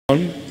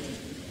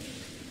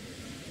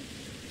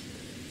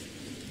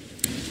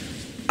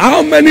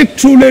How many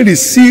truly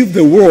receive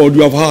the word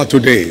you have heard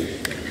today?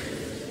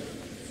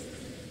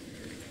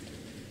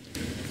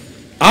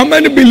 How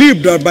many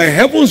believe that by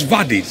heaven's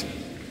verdict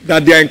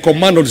that they are in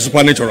command of the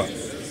supernatural?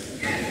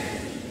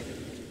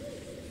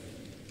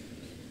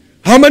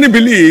 How many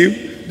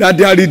believe that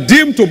they are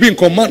redeemed to be in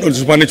command of the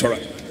supernatural?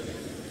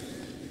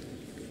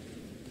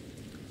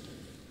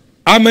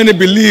 How many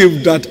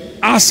believe that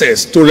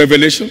access to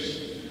revelation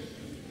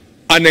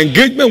and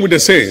engagement with the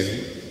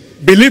same,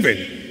 believing,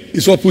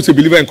 is what puts a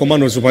believer in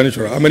command of the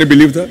supernatural? How many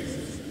believe that?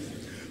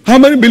 How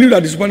many believe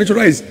that the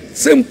supernatural is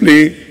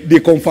simply the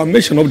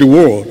confirmation of the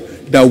word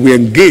that we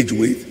engage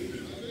with?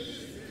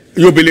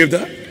 You believe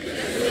that?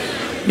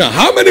 Now,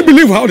 how many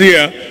believe out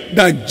here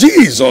that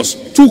Jesus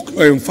took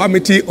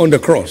infirmity on the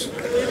cross?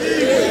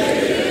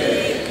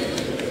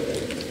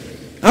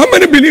 How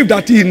many believe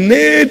that he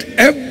nailed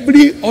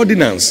every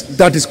ordinance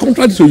that is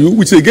contrary to you,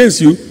 which is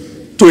against you,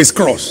 to his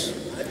cross?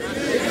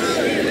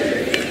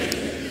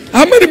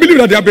 How many believe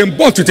that they have been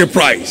bought with a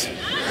price?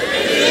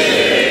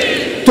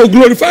 To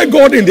glorify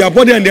God in their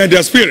body and in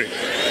their spirit.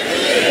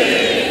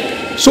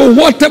 So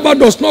whatever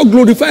does not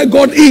glorify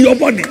God in your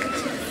body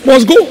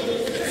must go.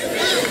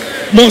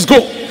 Must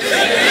go.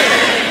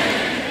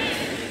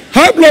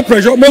 High blood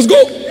pressure must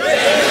go.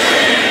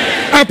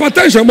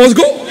 Hypertension must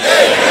go.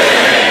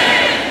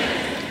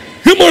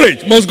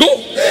 Hemorrhage must go.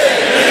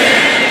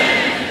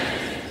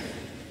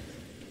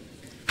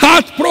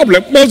 Heart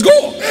problem must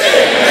go.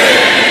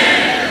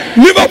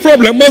 Liver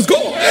problem must go.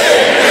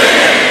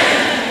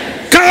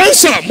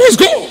 Cancer must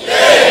go.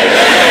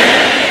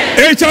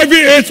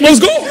 HIV/AIDS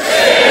must go.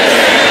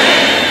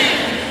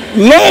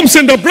 Lumps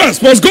in the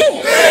breast must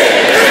go.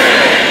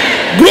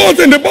 Growth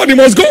in the body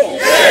must go.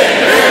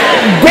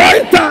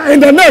 Goiter in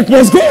the neck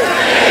must go.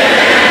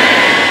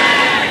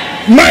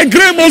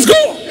 Migraine must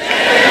go.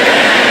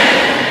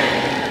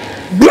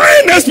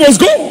 Blindness must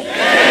go.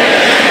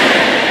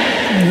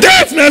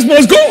 Deafness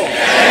must go.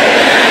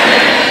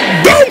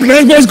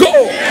 Dumbness must go.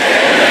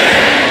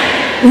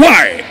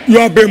 Why? You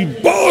have been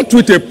bought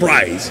with a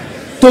price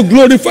to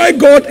glorify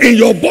God in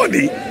your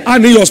body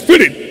and in your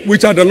spirit,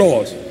 which are the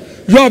Lord's.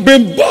 You have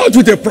been bought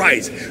with a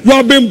price. You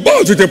have been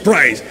bought with a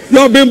price. You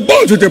have been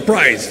bought with a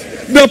price.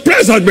 The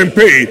price has been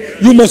paid.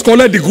 You must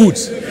collect the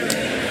goods.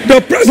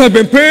 The price has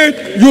been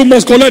paid. You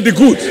must collect the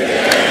goods.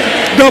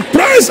 The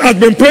price has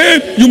been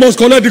paid. You must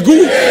collect the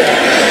goods.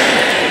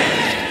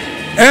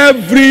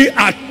 Every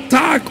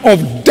attack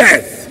of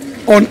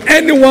death on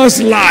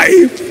anyone's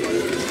life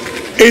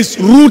is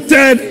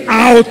rooted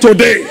out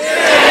today.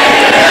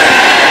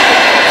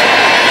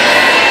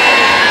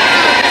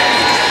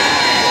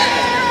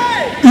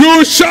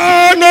 You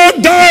shall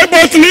not die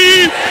but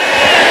live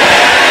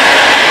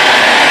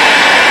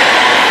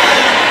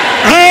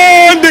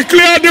and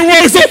declare the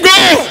works of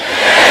God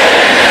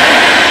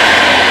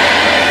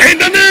in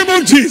the name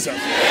of Jesus.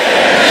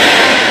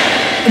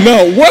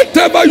 Now,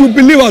 whatever you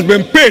believe has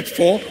been paid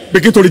for,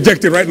 begin to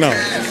reject it right now.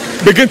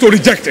 Begin to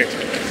reject it.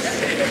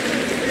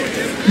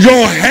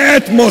 Your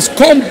head must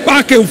come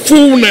back in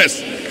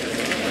fullness.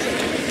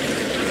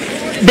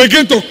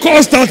 Begin to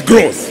cause that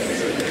growth.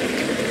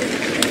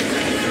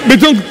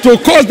 Begin to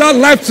cause that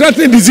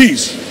life-threatening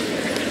disease.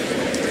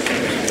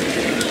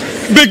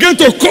 Begin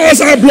to cause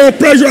high blood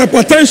pressure,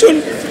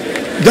 hypertension,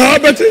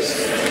 diabetes.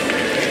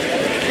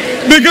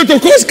 Begin to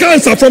cause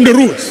cancer from the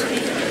roots.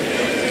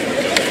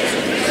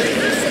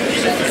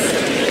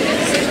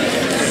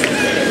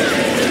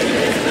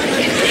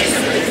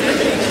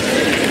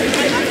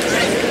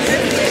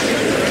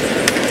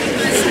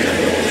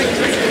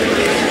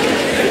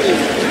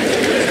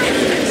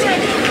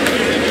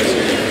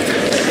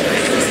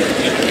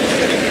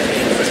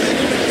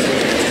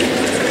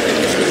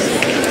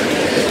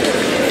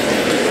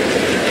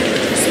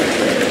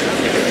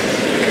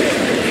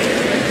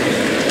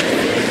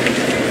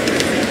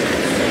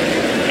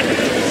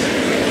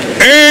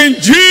 In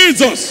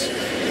Jesus'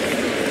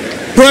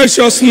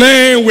 precious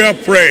name we are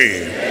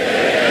praying.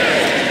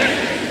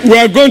 We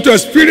are going to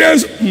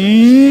experience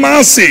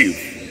massive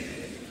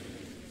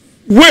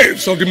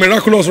waves of the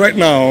miraculous right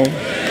now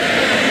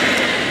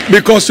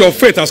because your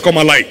faith has come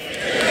alive.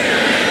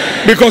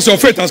 Because your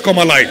faith has come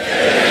alive.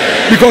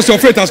 Because your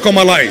faith has come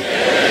alive.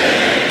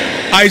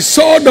 I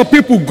saw the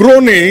people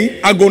groaning,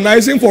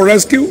 agonizing for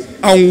rescue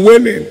and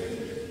wailing.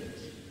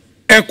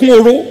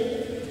 Ekworo.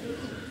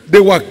 They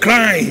were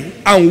crying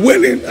and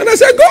wailing. And I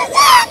said, God,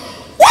 what?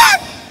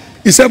 What?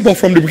 He said, but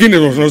from the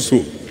beginning it was not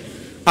so.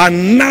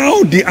 And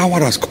now the hour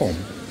has come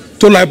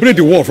to liberate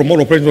the world from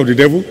all oppression of the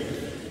devil,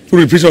 to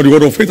the preaching of the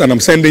word of faith, and I'm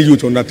sending you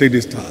to undertake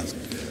this task.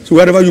 So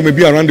wherever you may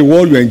be around the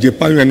world, you are in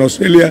Japan, you are in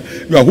Australia,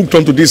 you are hooked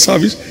onto this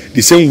service,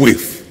 the same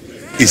wave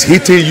is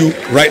hitting you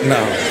right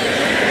now.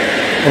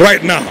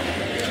 Right now.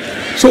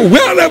 So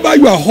wherever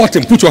you are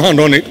hurting, put your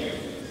hand on it.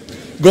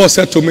 God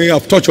said to me,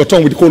 I've touched your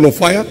tongue with the coal of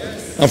fire.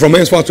 And from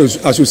henceforth,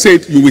 as you say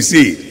it, you will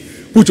see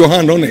it. Put your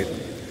hand on it.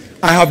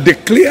 I have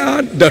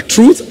declared the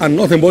truth and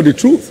nothing but the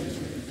truth.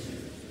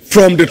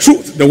 From the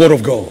truth, the word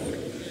of God.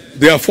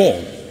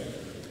 Therefore,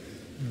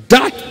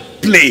 that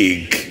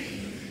plague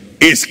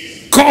is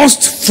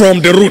caused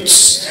from the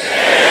roots.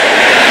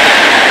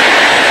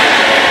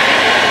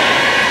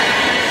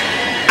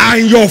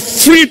 And your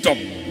freedom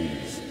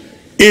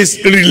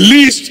is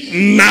released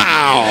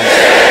now.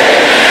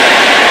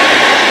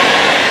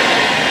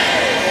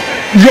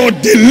 Your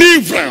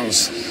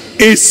deliverance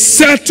is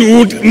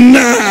settled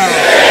now.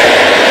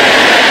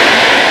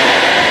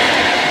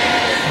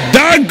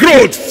 That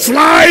growth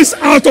flies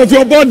out of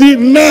your body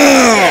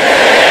now.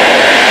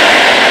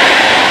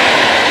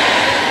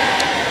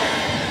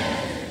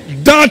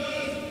 That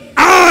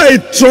eye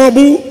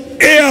trouble,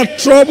 ear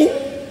trouble,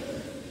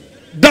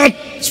 that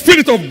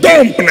spirit of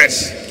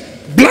dumbness,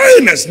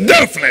 blindness,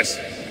 deafness,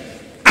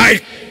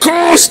 I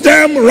curse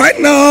them right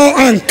now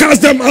and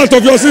cast them out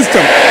of your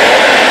system.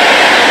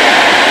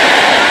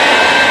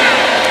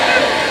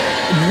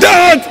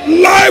 That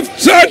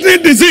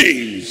life-threatening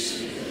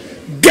disease,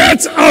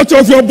 get out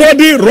of your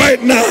body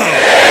right now.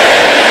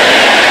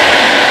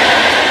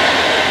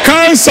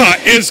 Cancer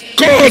is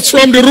caused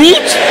from the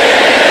root.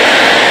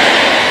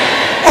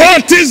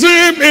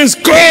 Autism is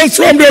caused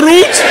from the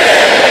root.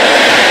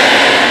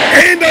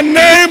 In the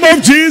name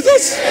of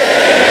Jesus.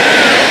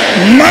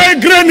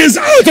 Migraine is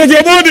out of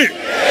your body.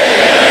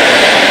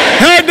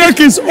 Headache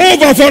is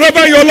over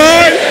forever in your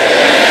life.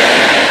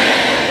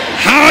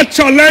 Heart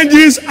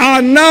challenges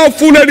are now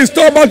fully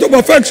restored back to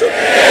perfection.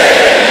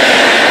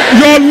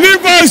 Your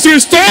liver is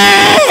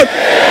restored.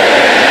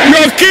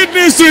 Your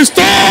kidney is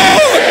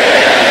restored.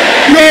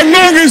 Your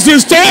lung is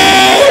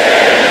restored.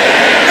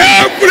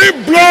 Every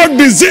blood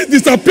disease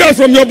disappears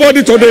from your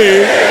body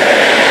today.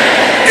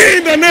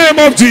 In the name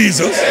of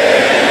Jesus.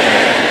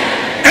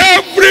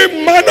 Every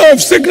manner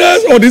of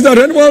sickness or disease that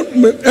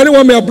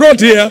anyone may have brought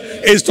here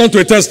is turned to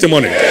a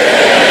testimony.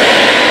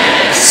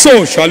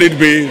 So shall it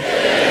be.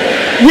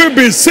 We'll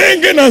be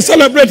singing and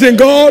celebrating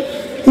God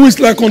who is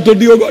like unto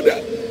thee, O God.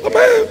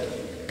 Amen.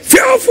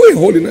 Fearful in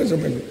holiness.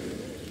 Amen.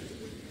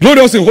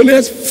 Glorious in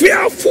holiness,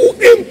 fearful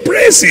in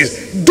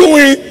praises,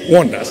 doing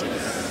wonders.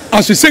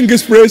 As we sing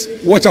this praise,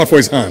 watch out for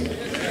his hand.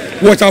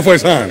 Watch out for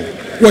his hand.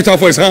 Watch out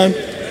for his hand.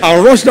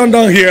 I'll rush down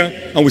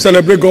here and we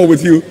celebrate God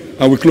with you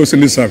and we close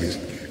in this service.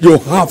 You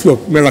have your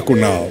miracle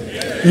now.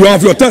 You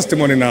have your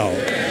testimony now.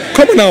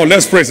 Come on now,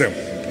 let's praise him.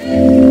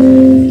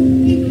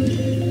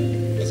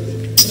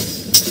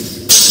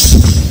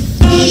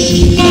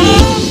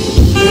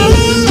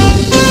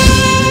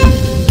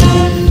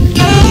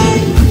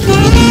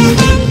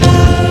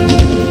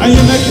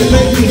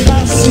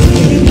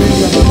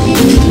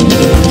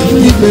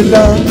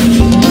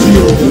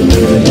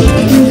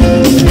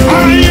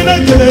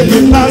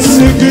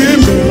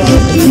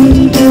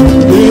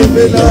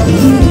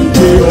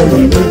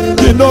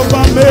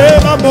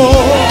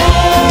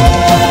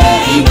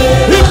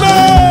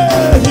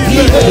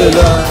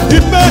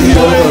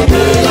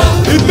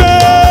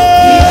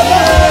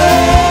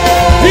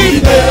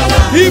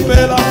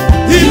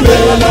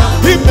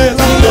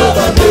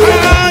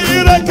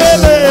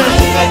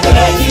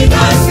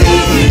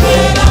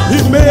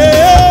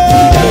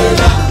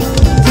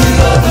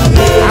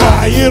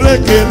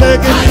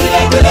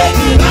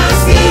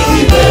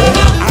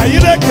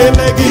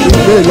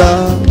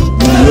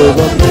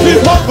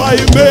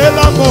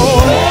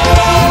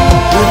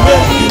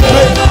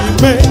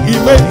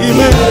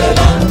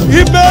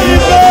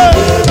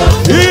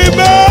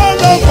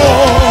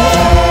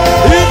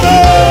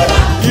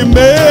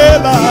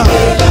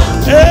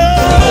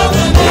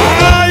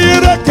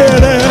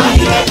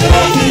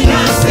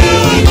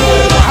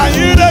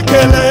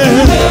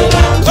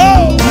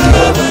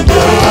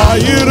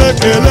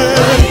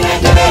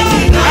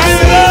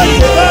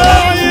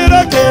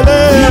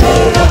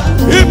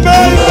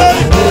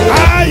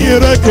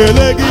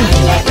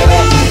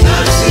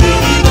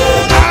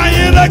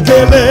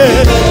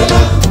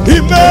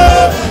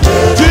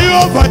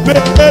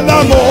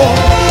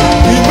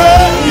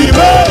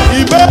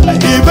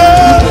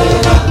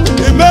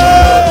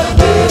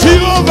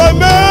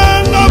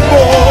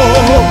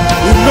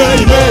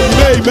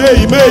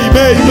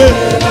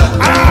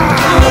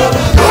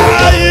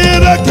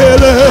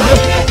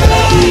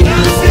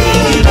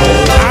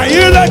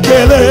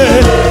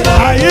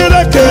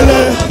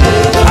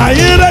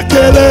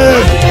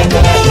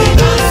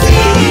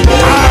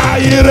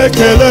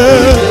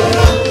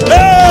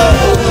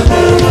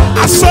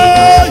 I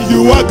say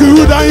you are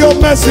good and your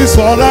mercies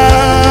forever.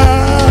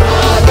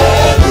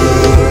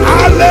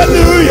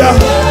 Hallelujah.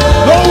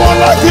 No one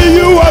like you.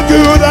 You are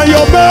good and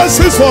your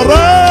mercies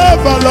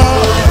forever,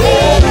 Lord.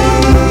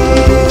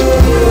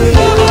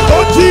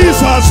 Oh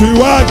Jesus,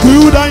 you are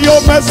good and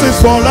your mercies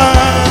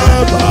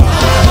forever.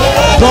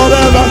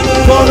 Forever,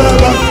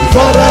 forever,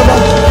 forever.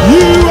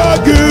 You are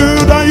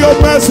good and your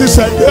mercies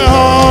endure.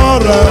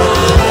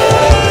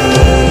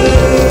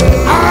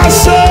 I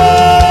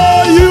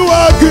say you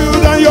are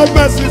good and your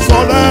mercies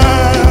forever.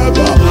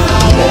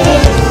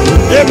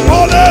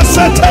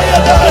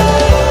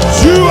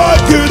 You are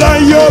good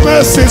and your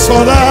mercies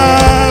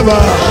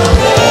forever.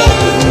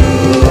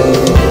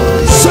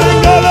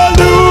 Sing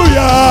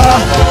hallelujah,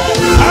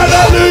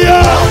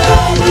 hallelujah,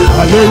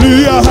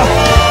 hallelujah.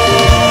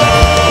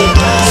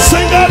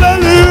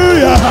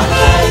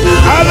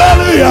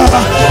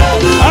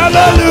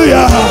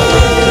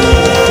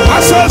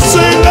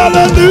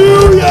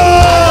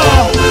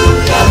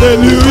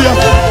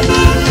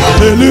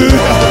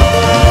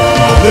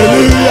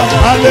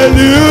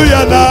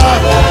 hallelujah, hallelujah now.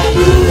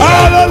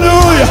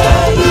 Hallelujah,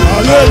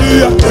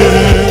 hallelujah.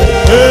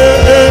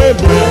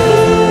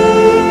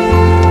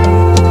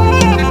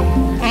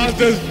 As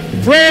the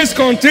praise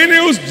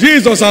continues,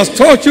 Jesus has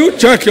taught you.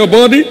 Check your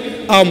body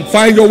and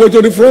find your way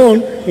to the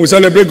front. We'll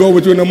celebrate God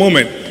with you in a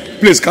moment.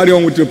 Please carry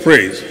on with your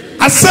praise.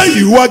 I say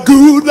you are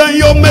good and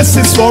your mercy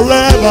is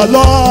forever,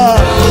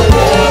 Lord.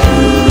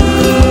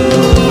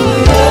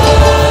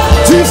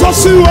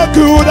 Jesus, you are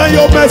good and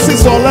your mercy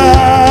is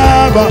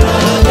forever.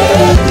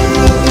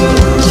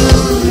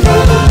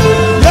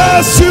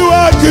 Yes, you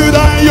are good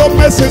and your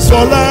mercy is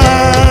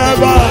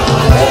forever.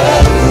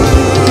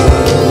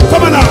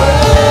 Come on now.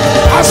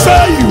 I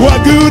say you are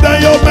good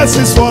and your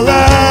mercy is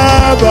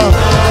forever.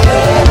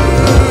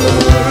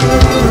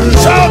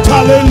 Shout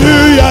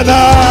hallelujah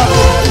now.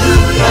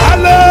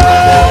 Hallelujah.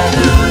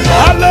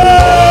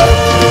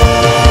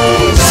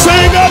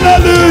 Sing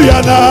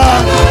hallelujah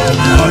now.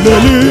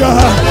 Hallelujah.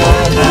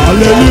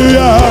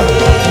 Hallelujah.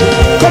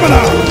 Come on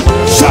now.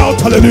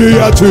 Shout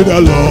hallelujah to the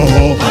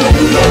Lord.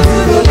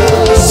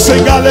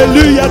 Sing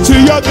hallelujah to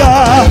your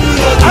God.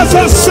 As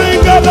I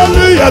sing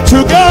hallelujah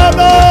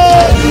together.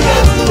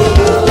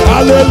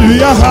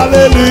 Hallelujah,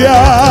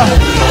 hallelujah.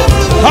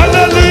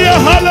 Hallelujah,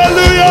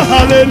 hallelujah,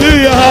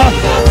 hallelujah.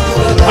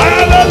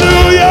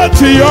 Hallelujah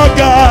to your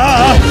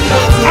God.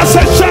 I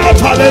said shout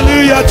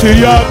hallelujah to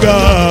your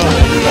God.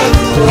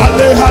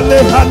 Halle, halle,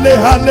 halle,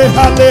 halle,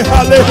 halle,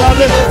 halle,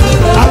 halle.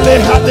 Halle,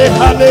 halle,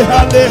 halle,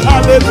 halle,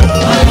 halle.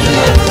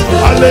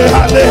 Halle,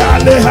 halle,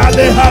 halle,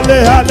 halle, halle,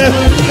 halle.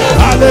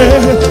 Halle,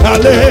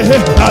 halle,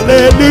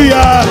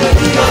 hallelujah.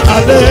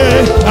 Halle,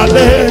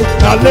 halle,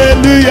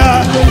 hallelujah.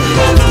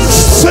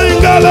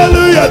 Sing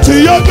hallelujah to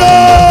your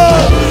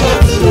God.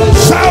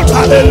 Shout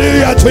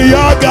hallelujah to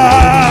your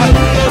God.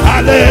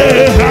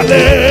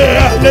 Hallelujah.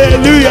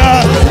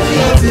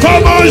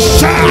 Come on,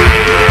 shout.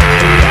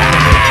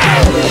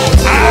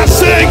 I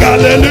sing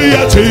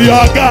hallelujah to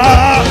your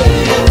God.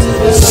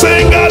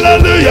 Sing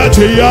hallelujah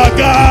to your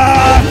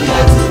God.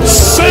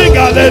 Sing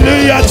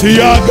hallelujah to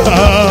your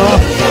God.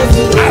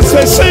 I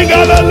say sing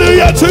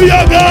hallelujah to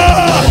your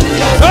God.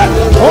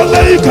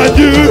 Only you can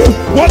do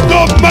what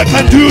no man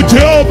can do,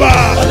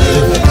 Jehovah.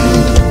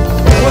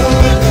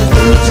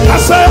 I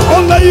say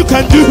only you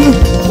can do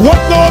what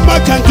no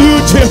man can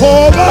do,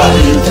 Jehovah.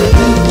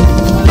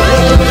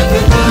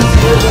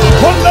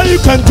 Only you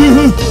can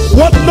do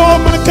what no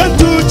man can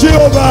do,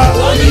 Jehovah.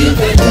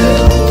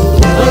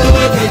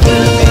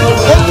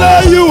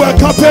 Only you are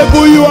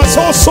capable. You are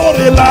so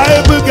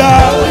reliable,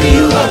 God.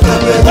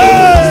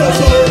 Hey.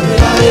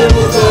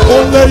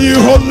 Only you,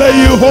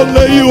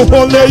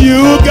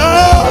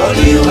 God.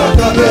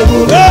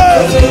 Hey.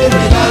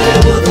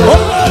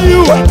 Only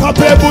you are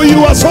capable.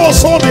 You are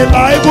so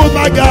reliable,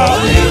 my God.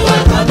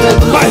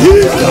 My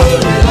healer.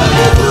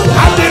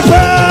 I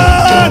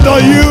depend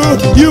on you.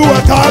 You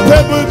are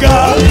capable,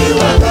 God.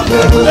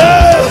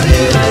 Hey.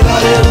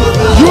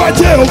 You are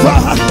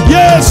Jehovah.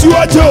 Yes, you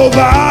are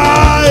Jehovah.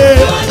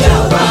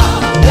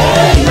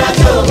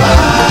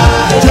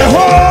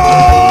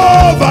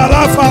 Jehovah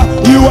Rapha.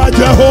 You are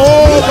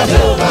Jehovah.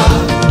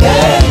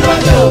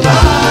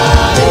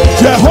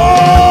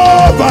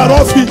 Jehovah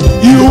Rapha.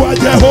 You are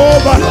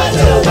Jehovah.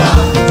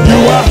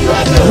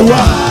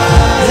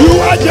 You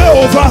are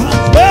Jehovah.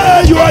 Hey,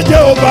 you are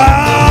Jehovah.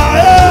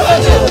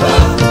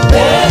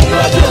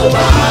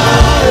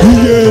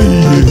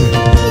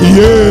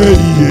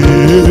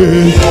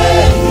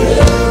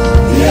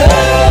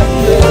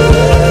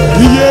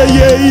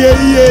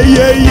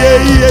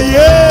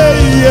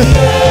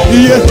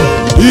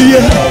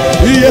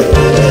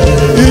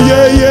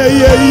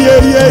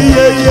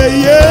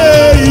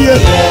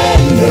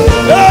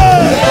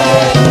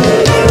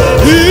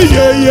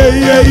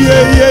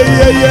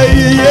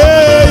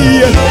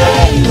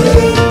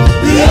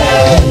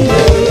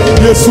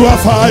 Yes, you are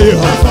fire.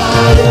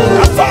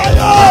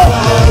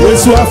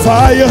 Yes, you are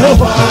fire.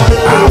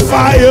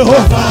 Fire.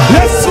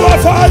 Yes, you are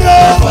fire.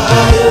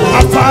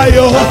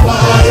 Fire.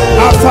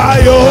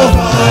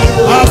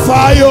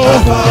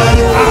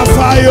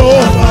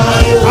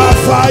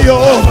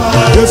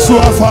 Yes, you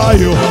are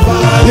fire.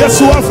 Yes,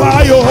 you are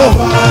fire.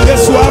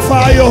 Yes, you are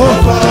fire.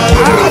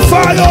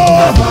 Fire.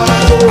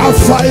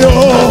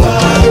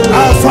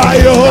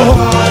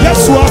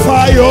 Yes, you are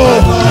fire.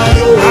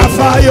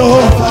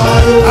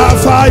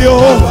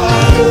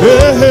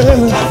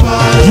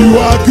 You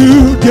are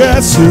good,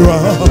 yes you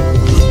are.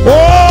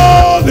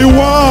 Only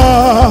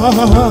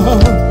one.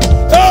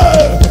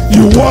 Hey.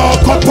 You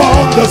walk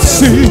upon the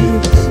sea.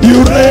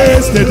 You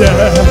raise the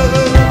dead.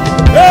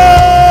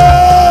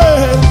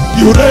 Hey.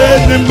 You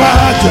reign in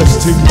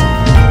majesty.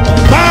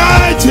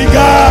 Mighty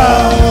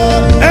God.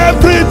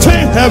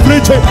 Everything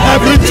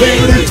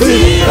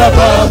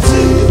about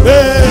you.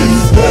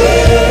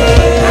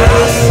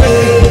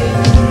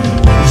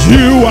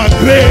 You are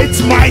great,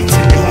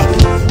 mighty God.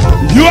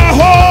 You are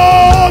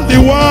holy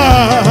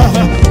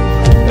one.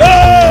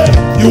 Hey,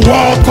 you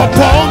walk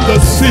upon the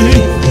sea.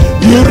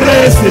 You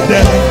raise the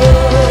dead.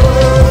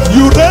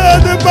 You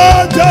reign in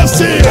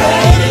majesty.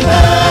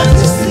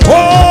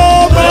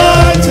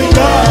 Almighty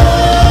God.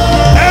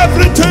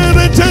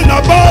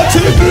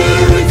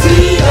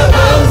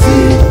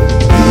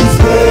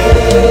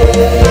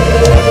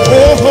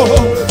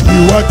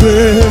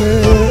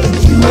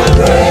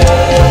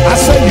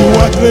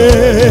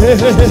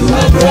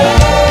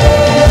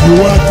 You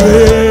are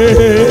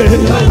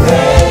great.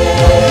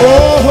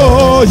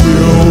 Oh,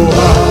 you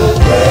are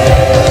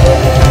great.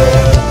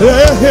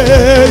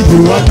 Hey,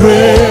 you are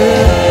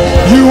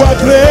great. You are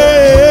great.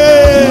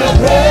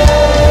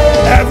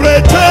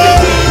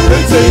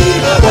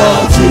 Everything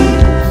about you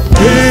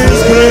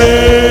is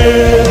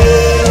great.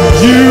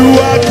 You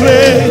are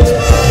great.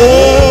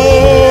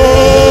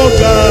 Oh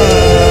God.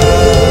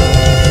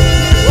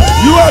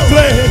 You are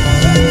great.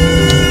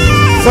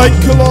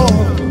 Thank you, Lord.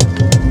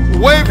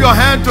 Wave your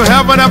hand to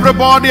heaven,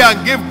 everybody,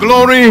 and give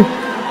glory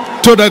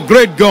to the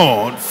great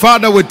God.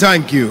 Father, we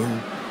thank you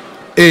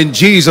in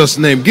Jesus'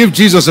 name. Give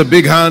Jesus a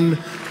big hand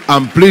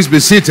and please be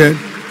seated.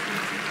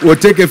 We'll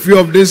take a few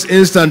of these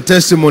instant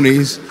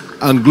testimonies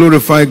and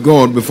glorify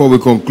God before we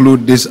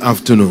conclude this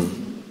afternoon.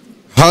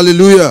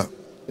 Hallelujah.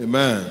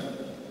 Amen.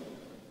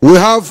 We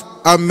have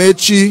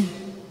Amechi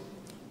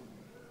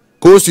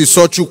Kosi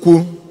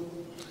Sochukwu,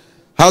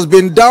 has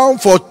been down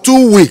for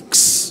 2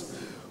 weeks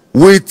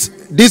with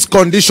these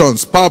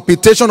conditions: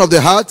 palpitation of the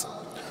heart,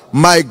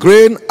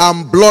 migraine,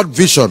 and blood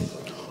vision.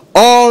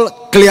 All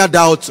cleared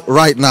out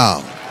right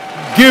now.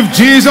 Give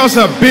Jesus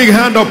a big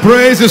hand of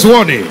praise. Is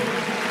worthy.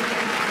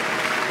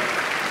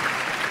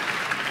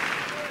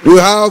 We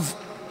have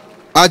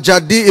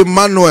Ajadi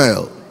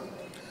Emmanuel,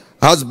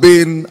 has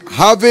been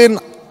having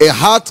a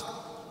heart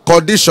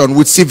condition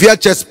with severe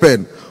chest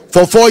pain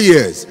for 4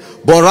 years,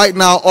 but right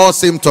now all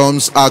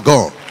symptoms are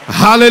gone.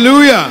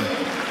 Hallelujah.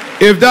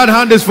 If that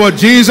hand is for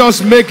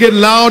Jesus, make it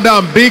louder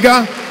and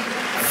bigger.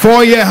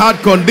 4-year heart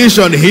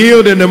condition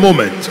healed in a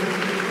moment.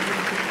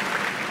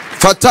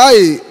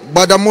 Fatai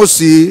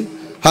Badamosi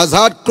has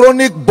had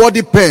chronic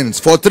body pains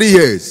for 3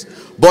 years,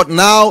 but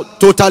now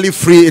totally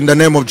free in the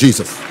name of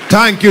Jesus.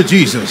 Thank you,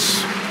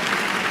 Jesus.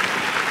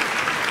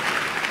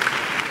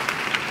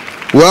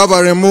 We have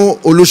Aremu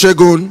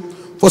Olusegun.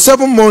 For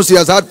 7 months he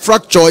has had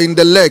fracture in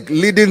the leg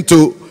leading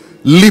to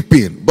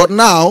leaping, but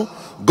now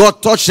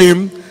God touched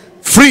him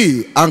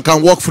free and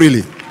can walk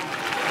freely.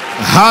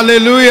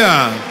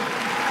 Hallelujah.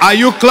 Are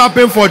you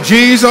clapping for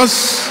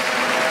Jesus?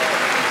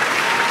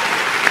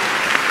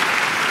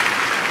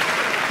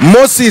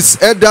 Moses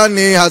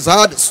Edani has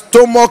had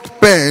stomach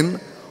pain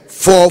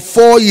for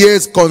 4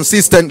 years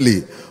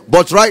consistently,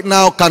 but right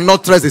now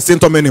cannot trace the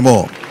symptom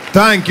anymore.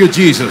 Thank you,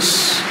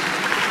 Jesus.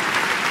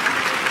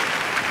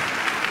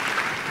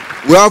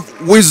 We have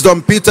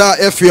Wisdom Peter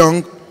F.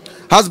 Young,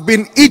 has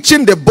been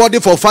itching the body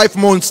for 5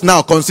 months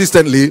now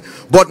consistently,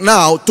 but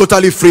now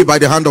totally free by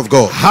the hand of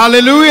God.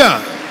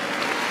 Hallelujah.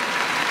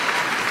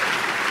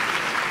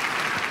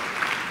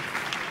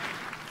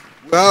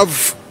 We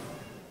have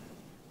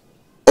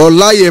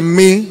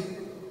Olayemi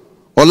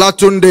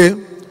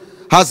Olatunde,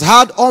 has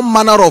had all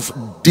manner of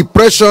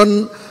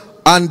depression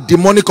and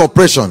demonic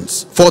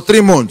oppressions for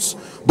 3 months,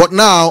 but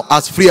now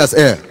as free as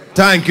air.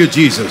 Thank you,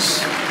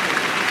 Jesus.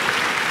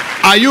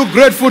 Are you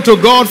grateful to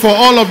God for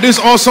all of these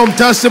awesome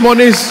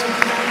testimonies?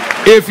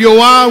 If you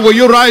are, will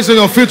you rise on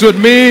your feet with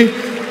me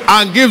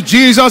and give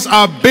Jesus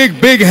a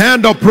big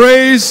hand of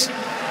praise?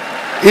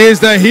 He is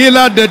the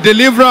healer, the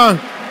deliverer,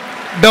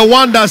 the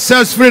one that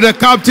sets free the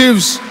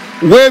captives.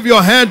 Wave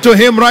your hand to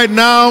him right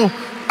now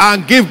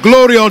and give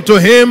glory unto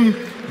him,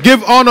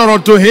 give honor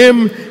unto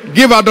him,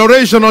 give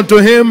adoration unto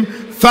him.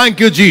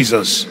 Thank you,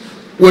 Jesus.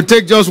 We'll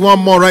take just one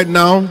more right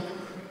now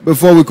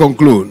before we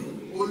conclude.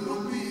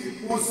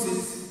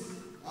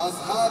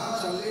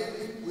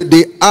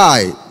 The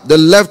eye, the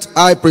left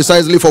eye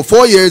precisely, for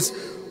 4 years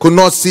could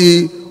not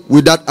see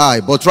with that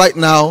eye, but right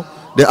now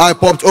the eye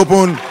popped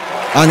open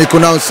and he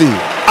could now see.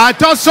 I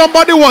thought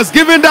somebody was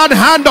giving that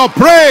hand of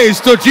praise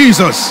to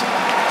Jesus.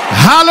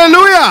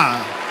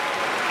 Hallelujah.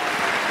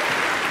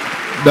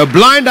 The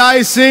blind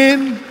eye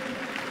seeing,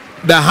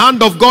 the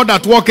hand of God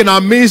at work in our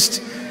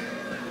midst,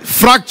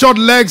 fractured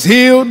legs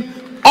healed.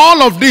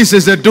 All of this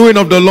is the doing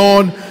of the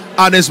Lord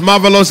and is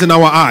marvelous in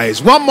our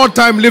eyes. One more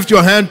time, lift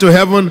your hand to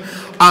heaven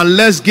and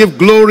let's give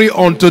glory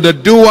unto the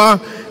doer.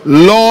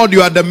 Lord,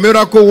 you are the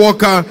miracle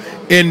worker.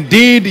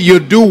 Indeed, you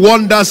do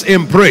wonders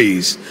in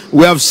praise.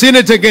 We have seen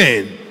it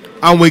again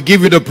and we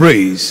give you the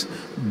praise.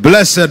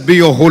 Blessed be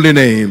your holy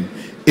name.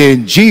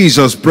 In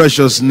Jesus'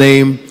 precious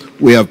name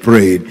we have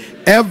prayed.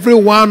 Every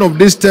one of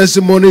these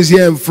testimonies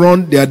here in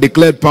front, they are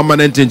declared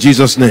permanent in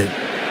Jesus' name.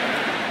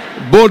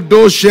 Both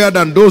those shared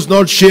and those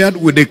not shared,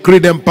 we decree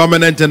them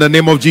permanent in the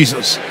name of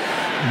Jesus.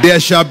 There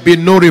shall be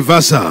no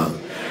reversal.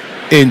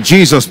 In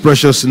Jesus'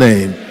 precious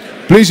name.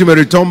 Please, you may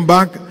return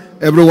back.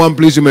 Everyone,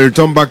 please, you may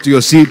return back to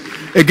your seat.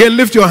 Again,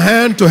 lift your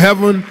hand to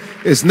heaven.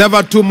 It's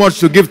never too much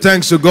to give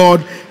thanks to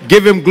God.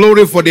 Give him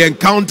glory for the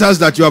encounters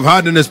that you have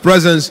had in his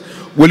presence.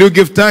 Will you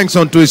give thanks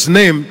unto his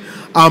name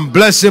and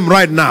bless him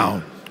right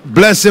now?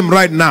 Bless him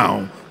right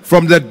now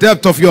from the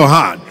depth of your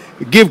heart.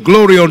 Give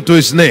glory unto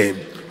his name.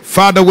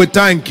 Father, we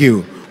thank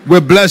you. We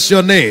bless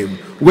your name.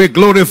 We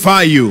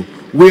glorify you.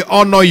 We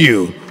honor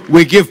you.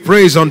 We give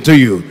praise unto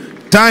you.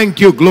 Thank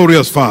you,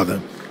 glorious Father.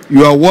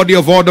 You are worthy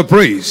of all the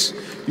praise.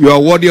 You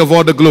are worthy of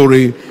all the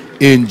glory.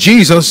 In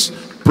Jesus'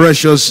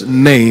 precious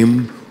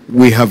name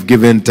we have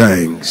given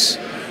thanks.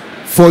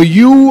 For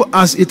you,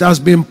 as it has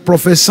been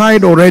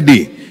prophesied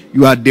already,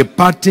 you are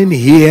departing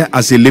here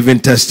as a living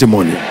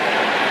testimony.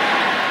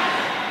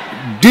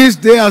 This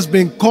day has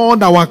been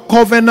called our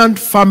Covenant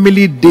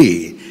Family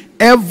Day.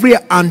 Every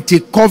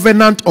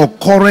anti-covenant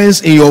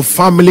occurrence in your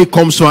family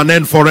comes to an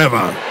end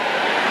forever.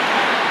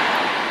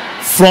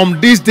 From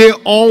this day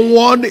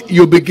onward,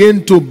 you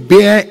begin to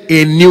bear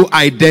a new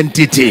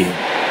identity.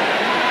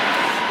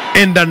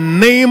 In the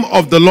name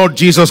of the Lord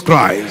Jesus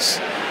Christ,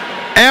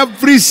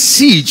 every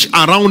siege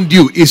around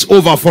you is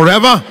over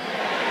forever.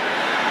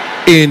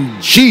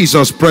 In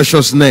Jesus'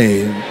 precious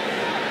name,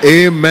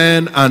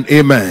 amen and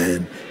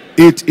amen.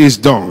 It is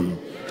done.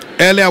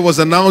 Earlier was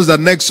announced that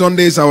next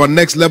Sunday is our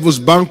Next Levels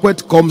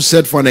banquet. Come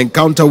set for an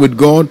encounter with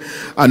God.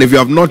 And if you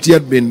have not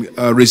yet been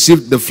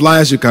received the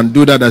flyers, you can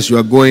do that as you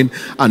are going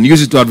and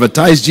use it to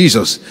advertise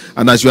Jesus.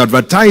 And as you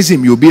advertise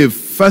him, you'll be a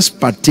first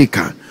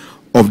partaker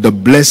of the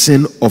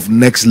blessing of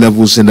Next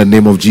Levels in the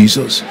name of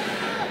Jesus.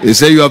 They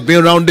say you have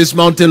been around this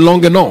mountain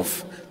long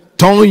enough.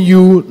 Turn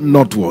you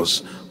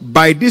northwards.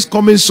 By this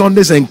coming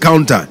Sunday's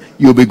encounter,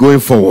 you'll be going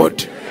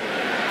forward.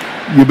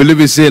 You believe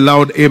it? Say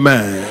loud,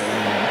 amen.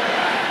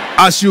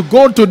 As you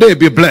go today,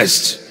 be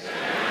blessed.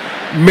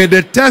 May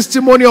the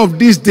testimony of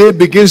this day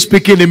begin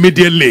speaking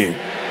immediately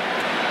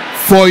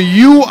for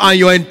you and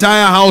your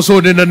entire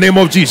household in the name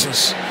of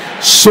Jesus.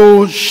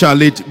 So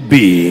shall it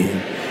be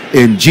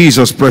in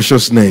Jesus'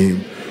 precious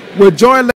name. With joy.